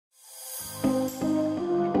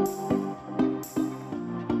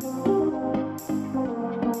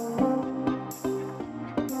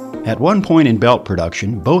At one point in belt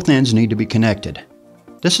production, both ends need to be connected.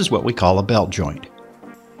 This is what we call a belt joint.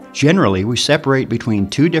 Generally, we separate between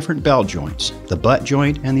two different belt joints, the butt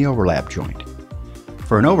joint and the overlap joint.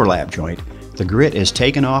 For an overlap joint, the grit is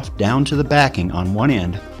taken off down to the backing on one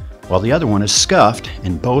end, while the other one is scuffed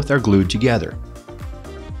and both are glued together.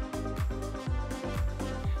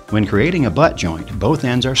 When creating a butt joint, both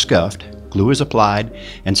ends are scuffed, glue is applied,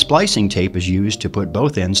 and splicing tape is used to put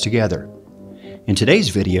both ends together. In today's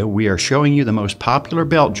video, we are showing you the most popular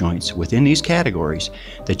belt joints within these categories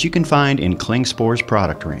that you can find in KLINGSPOR's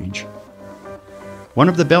product range. One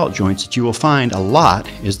of the belt joints that you will find a lot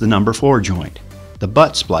is the number 4 joint, the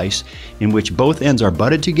butt splice, in which both ends are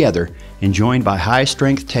butted together and joined by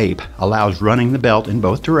high-strength tape allows running the belt in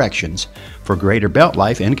both directions for greater belt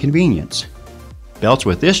life and convenience. Belts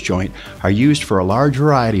with this joint are used for a large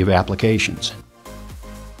variety of applications.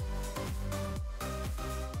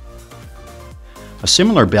 A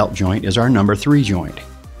similar belt joint is our number 3 joint.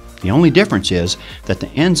 The only difference is that the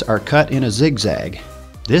ends are cut in a zigzag.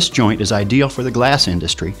 This joint is ideal for the glass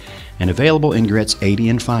industry and available in grits 80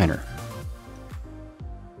 and finer.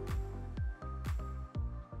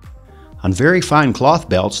 On very fine cloth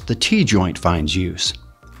belts, the T-joint finds use.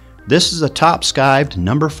 This is a top-skived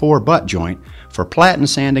number 4 butt joint for platen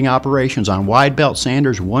sanding operations on wide belt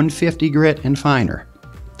sanders 150 grit and finer.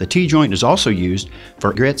 The T-joint is also used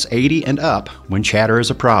for grits 80 and up when chatter is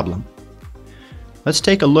a problem. Let's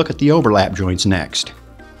take a look at the overlap joints next.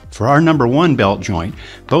 For our number 1 belt joint,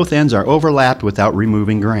 both ends are overlapped without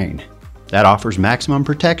removing grain. That offers maximum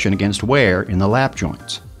protection against wear in the lap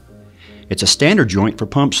joints. It's a standard joint for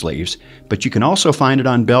pump sleeves, but you can also find it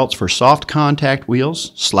on belts for soft contact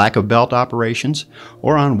wheels, slack of belt operations,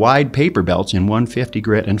 or on wide paper belts in 150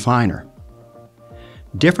 grit and finer.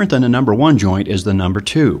 Different than the number 1 joint is the number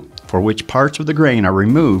 2, for which parts of the grain are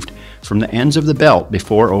removed from the ends of the belt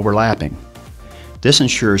before overlapping. This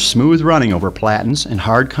ensures smooth running over platens and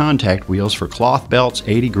hard contact wheels for cloth belts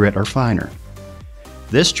 80 grit or finer.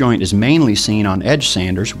 This joint is mainly seen on edge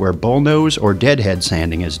sanders where bullnose or deadhead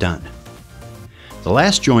sanding is done. The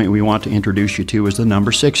last joint we want to introduce you to is the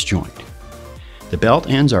number 6 joint. The belt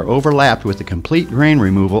ends are overlapped with the complete grain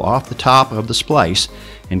removal off the top of the splice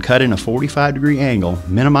and cut in a 45-degree angle,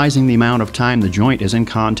 minimizing the amount of time the joint is in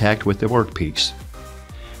contact with the workpiece.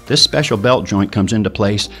 This special belt joint comes into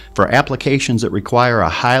place for applications that require a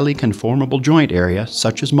highly conformable joint area,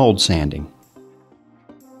 such as mold sanding.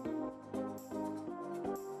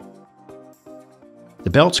 The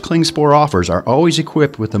belts KLINGSPOR offers are always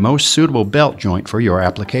equipped with the most suitable belt joint for your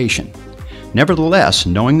application. Nevertheless,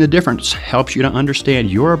 knowing the difference helps you to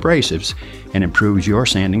understand your abrasives and improves your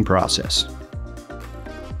sanding process.